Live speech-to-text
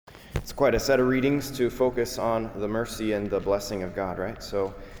It's quite a set of readings to focus on the mercy and the blessing of God, right?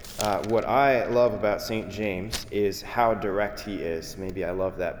 So what I love about St. James is how direct he is. Maybe I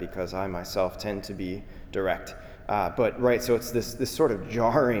love that because I myself tend to be direct. So it's this sort of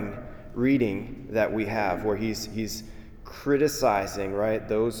jarring reading that we have where he's criticizing, right,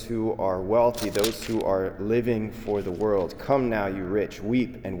 those who are wealthy, those who are living for the world. Come now, you rich,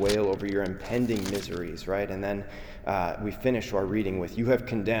 weep and wail over your impending miseries, right? And then we finish our reading with, you have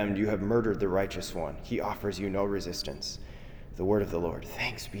condemned, you have murdered the righteous one. He offers you no resistance. The word of the Lord.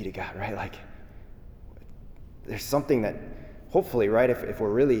 Thanks be to God, right? Like, there's something that, hopefully, right, if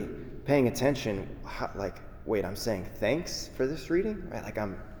we're really paying attention, like, wait, I'm saying thanks for this reading, right? Like,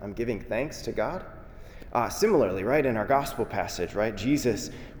 I'm giving thanks to God. Similarly, right, in our gospel passage, right,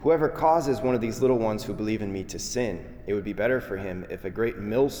 Jesus, whoever causes one of these little ones who believe in me to sin, it would be better for him if a great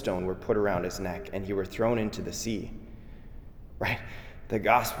millstone were put around his neck and he were thrown into the sea, right? The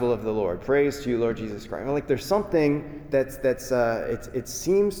gospel of the Lord. Praise to you, Lord Jesus Christ. Like, there's something it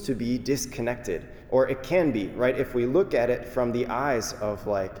seems to be disconnected, or it can be, right, if we look at it from the eyes of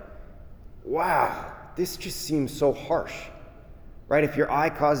like, wow, this just seems so harsh. Right? If your eye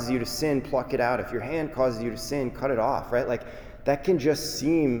causes you to sin, pluck it out. If your hand causes you to sin, cut it off, right? Like, that can just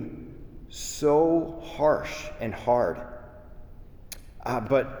seem so harsh and hard.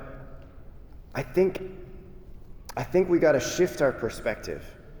 But I think we got to shift our perspective,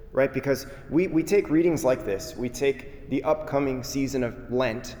 right? Because we take readings like this. We take the upcoming season of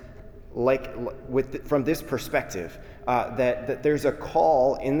Lent from this perspective, that there's a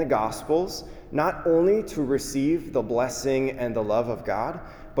call in the Gospels not only to receive the blessing and the love of God,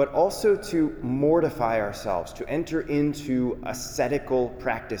 but also to mortify ourselves, to enter into ascetical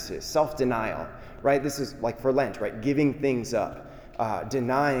practices, self-denial, right? This is like for Lent, right? Giving things up,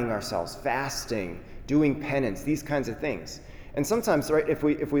 denying ourselves, fasting, doing penance, these kinds of things. And sometimes, right, if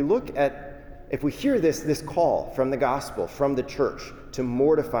we hear this call from the gospel, from the church, to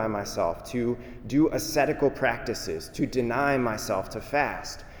mortify myself, to do ascetical practices, to deny myself, to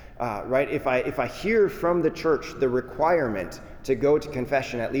fast, right? If I hear from the church the requirement to go to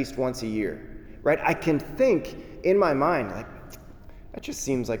confession at least once a year, right? I can think in my mind, like, that just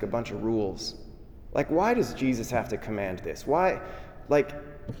seems like a bunch of rules. Like, why does Jesus have to command this? Why, like,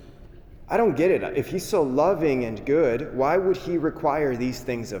 I don't get it. If he's so loving and good, why would he require these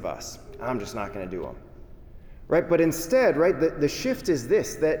things of us? I'm just not going to do them. Right? But instead, right, the shift is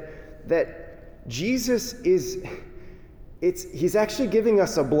this, that Jesus he's actually giving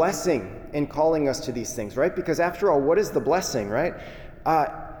us a blessing in calling us to these things, right? Because after all, what is the blessing, right?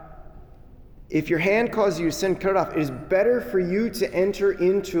 If your hand causes you to sin, cut it off. It is better for you to enter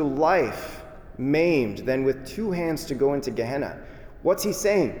into life maimed than with two hands to go into Gehenna. What's he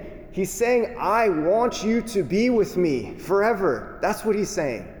saying? He's saying, I want you to be with me forever. That's what he's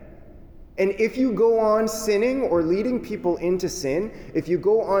saying. And if you go on sinning or leading people into sin, if you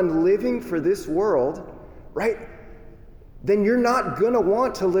go on living for this world, right, then you're not going to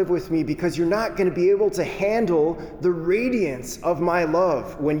want to live with me because you're not going to be able to handle the radiance of my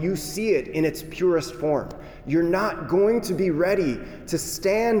love when you see it in its purest form. You're not going to be ready to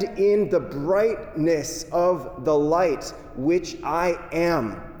stand in the brightness of the light which I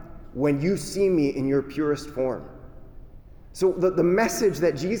am when you see me in your purest form. So the message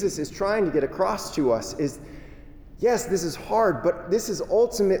that Jesus is trying to get across to us is, yes, this is hard, but this is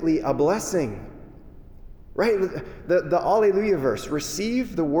ultimately a blessing. Right? The Alleluia verse,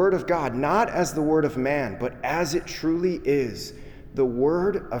 receive the word of God, not as the word of man, but as it truly is, the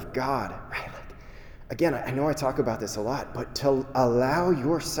word of God. Right? Like, again, I know I talk about this a lot, but to allow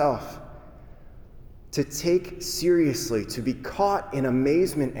yourself to take seriously, to be caught in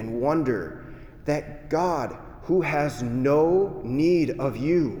amazement and wonder that God, who has no need of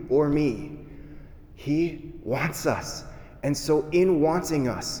you or me, he wants us. And so in wanting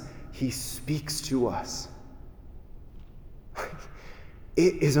us, he speaks to us.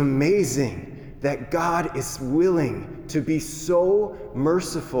 It is amazing that God is willing to be so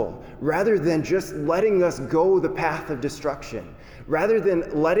merciful rather than just letting us go the path of destruction, rather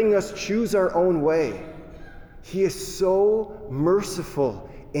than letting us choose our own way. He is so merciful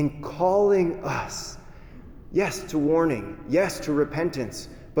in calling us, yes, to warning, yes, to repentance,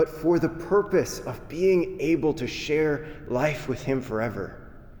 but for the purpose of being able to share life with him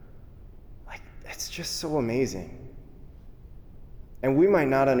forever. Like, that's just so amazing. And we might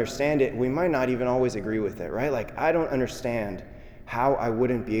not understand it. We might not even always agree with it, right? Like, I don't understand how I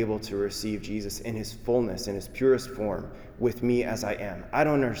wouldn't be able to receive Jesus in his fullness, in his purest form, with me as I am. I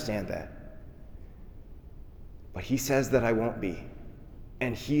don't understand that. But he says that I won't be.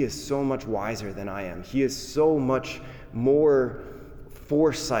 And he is so much wiser than I am. He is so much more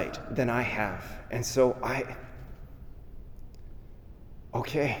foresight than I have. And so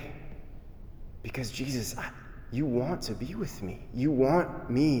okay, because Jesus, you want to be with me. You want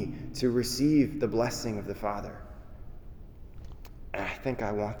me to receive the blessing of the Father. And I think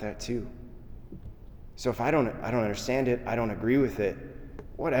I want that too. So if I don't understand it, I don't agree with it,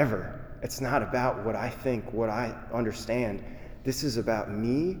 whatever. It's not about what I think, what I understand. This is about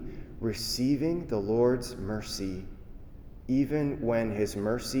me receiving the Lord's mercy, even when his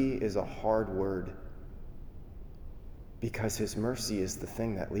mercy is a hard word. Because his mercy is the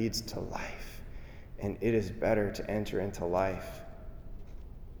thing that leads to life. And it is better to enter into life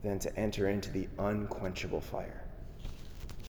than to enter into the unquenchable fire.